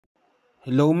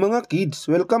Hello mga kids!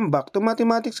 Welcome back to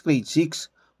Mathematics Grade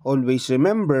 6. Always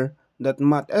remember that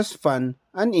math is fun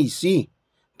and easy.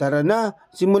 Tara na,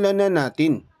 simulan na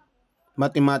natin.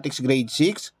 Mathematics Grade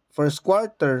 6, First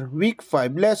Quarter, Week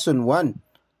 5, Lesson 1.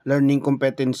 Learning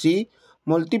Competency,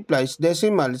 Multiplies,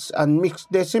 Decimals, and Mixed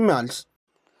Decimals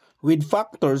with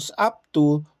factors up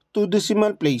to 2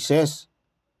 decimal places.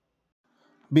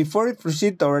 Before we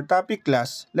proceed to our topic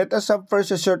class, let us have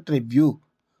first a short review.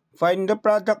 Find the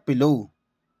product below.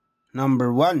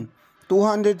 Number 1,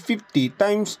 250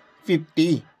 times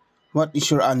 50. What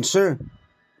is your answer?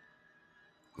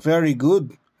 Very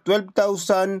good,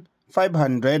 12,500.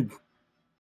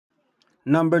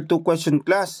 Number 2 question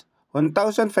class,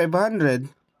 1,500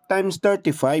 times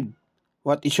 35.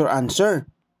 What is your answer?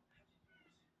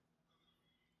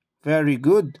 Very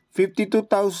good,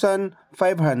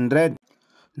 52,500.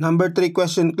 Number 3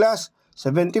 question class,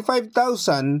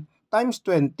 75,000 times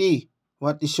 20.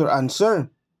 What is your answer?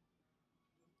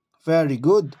 Very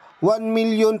good,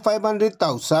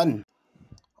 1,500,000.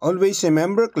 Always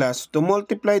remember class to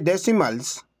multiply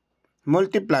decimals,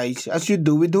 multiplies as you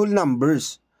do with whole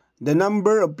numbers. The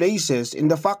number of places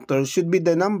in the factors should be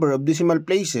the number of decimal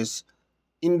places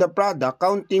in the product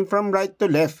counting from right to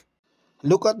left.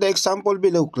 Look at the example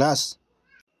below class.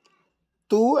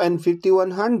 2 and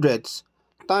 51 hundredths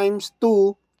times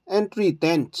 2 and 3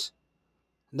 tenths.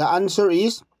 The answer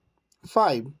is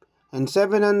 5 and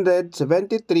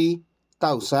 773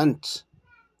 thousandths.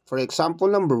 For example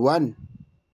number 1.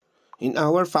 In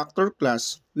our factor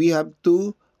class, we have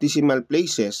 2 decimal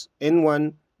places and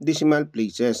 1 decimal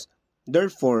places.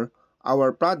 Therefore,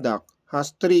 our product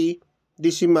has 3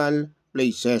 decimal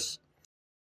places.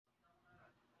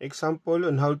 Example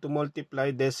on how to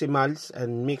multiply decimals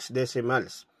and mixed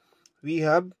decimals. We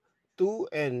have 2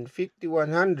 and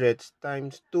 51 hundredths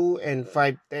times 2 and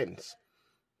 5 tenths.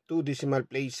 2 decimal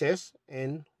places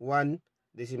and 1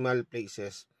 decimal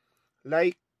places.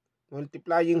 Like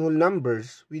multiplying whole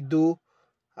numbers, we do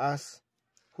as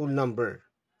whole number.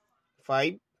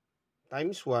 5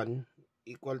 times 1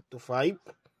 equal to 5.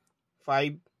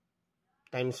 5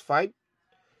 times 5,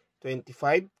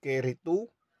 25, carry 2.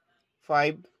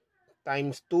 5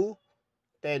 times 2,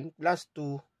 10 plus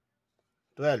 2,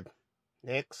 12.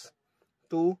 Next,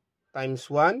 2 times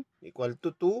 1 equal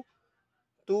to 2.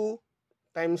 2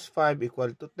 times 5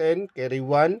 equal to 10, carry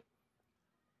 1.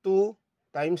 2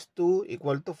 times 2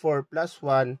 equal to 4 plus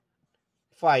 1,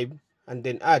 5, and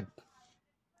then add.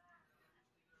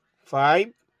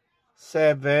 5,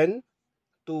 7,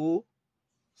 2,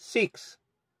 6.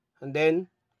 And then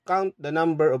count the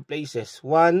number of places.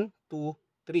 1, 2,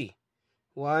 3.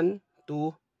 1,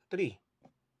 2, 3.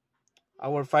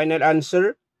 Our final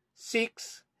answer,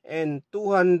 6 and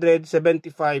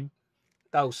 275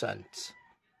 thousandths.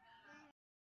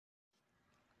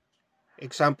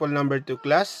 Example number 2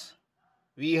 class.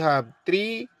 We have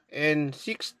 3 and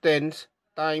 6 tenths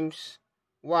times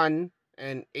 1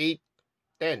 and 8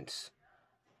 tenths.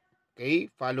 Okay,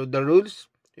 follow the rules.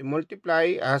 We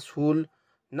multiply as whole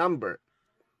number.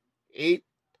 8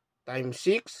 times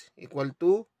 6 equal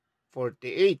to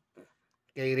 48.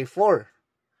 Carry 4.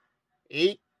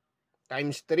 8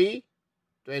 times 3,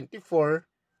 24.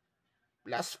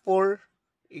 Plus 4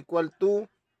 equal to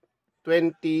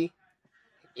 28.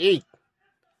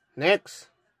 Next,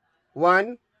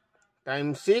 1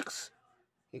 times 6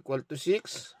 equal to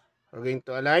 6. We're going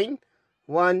to align.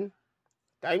 1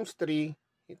 times 3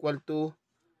 equal to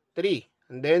 3.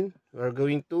 And then, we're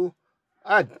going to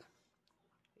add.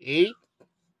 8,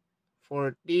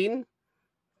 14,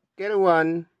 carry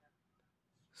 1,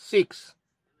 6.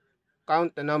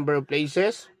 Count the number of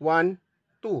places. 1,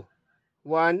 2.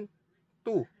 1,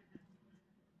 2.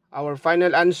 Our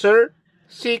final answer,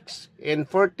 6 and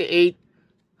 48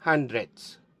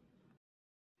 hundredths.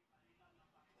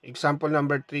 Example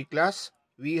number 3 class.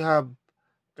 We have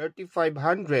 35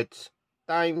 hundredths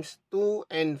times 2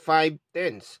 and 5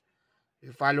 tenths. We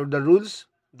follow the rules,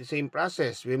 the same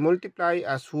process. We multiply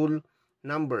as whole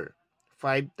number.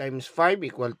 5 times 5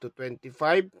 equal to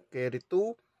 25, carry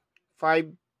 2.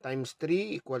 5 times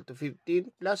 3 equal to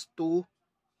 15 plus 2,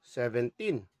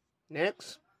 17.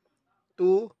 Next,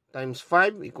 2 times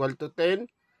 5 equal to 10,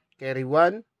 carry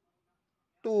 1.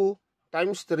 2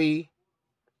 times 3,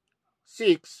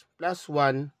 6 plus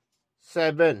 1,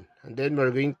 7. And then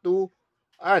we're going to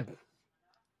add.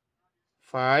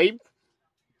 5,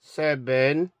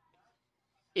 7,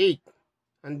 8.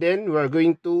 And then we're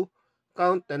going to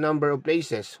count the number of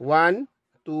places. 1,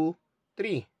 2,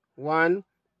 3. 1,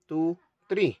 2,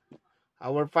 3.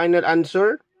 Our final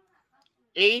answer,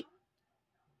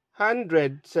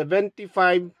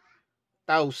 875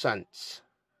 thousandths.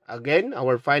 Again,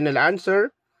 our final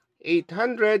answer,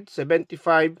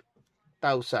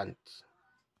 875,000.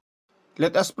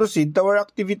 Let us proceed to our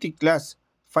activity class.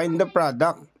 Find the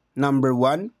product. Number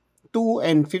 1, 2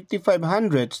 and 55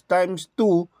 hundredths times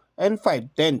 2 and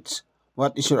 5 tenths.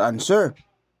 What is your answer?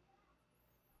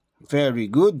 Very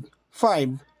good.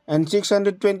 5 and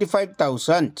 625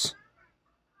 thousandths.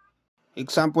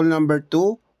 Example number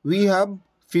 2, we have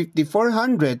 54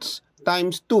 hundredths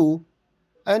times 2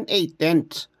 and 8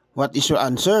 tenths. What is your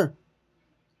answer?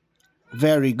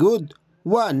 Very good.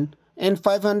 1 and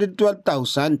 512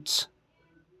 thousandths.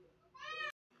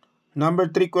 Number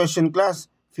 3 question class,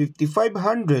 55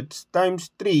 hundredths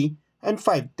times 3 and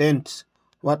 5 tenths.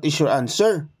 What is your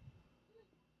answer?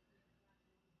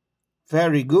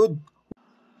 Very good.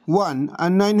 1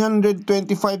 and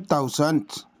 925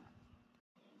 thousandths.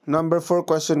 Number 4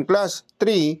 question class,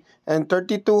 3 and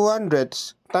 32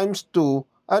 hundredths times 2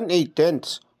 and 8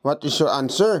 tenths. What is your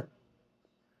answer?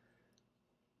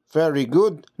 Very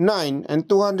good. 9 and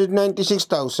 296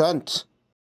 thousandths.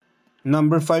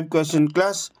 Number 5 question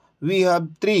class, we have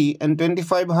 3 and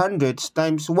 25 hundredths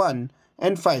times 1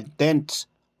 and 5 tenths.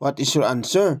 What is your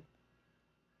answer?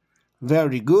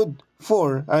 Very good.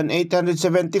 4 and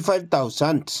 875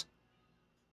 thousandths.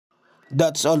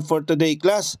 That's all for today,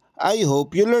 class. I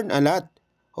hope you learn a lot.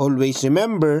 Always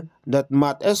remember that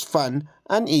math is fun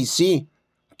and easy.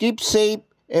 Keep safe,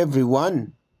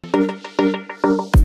 everyone.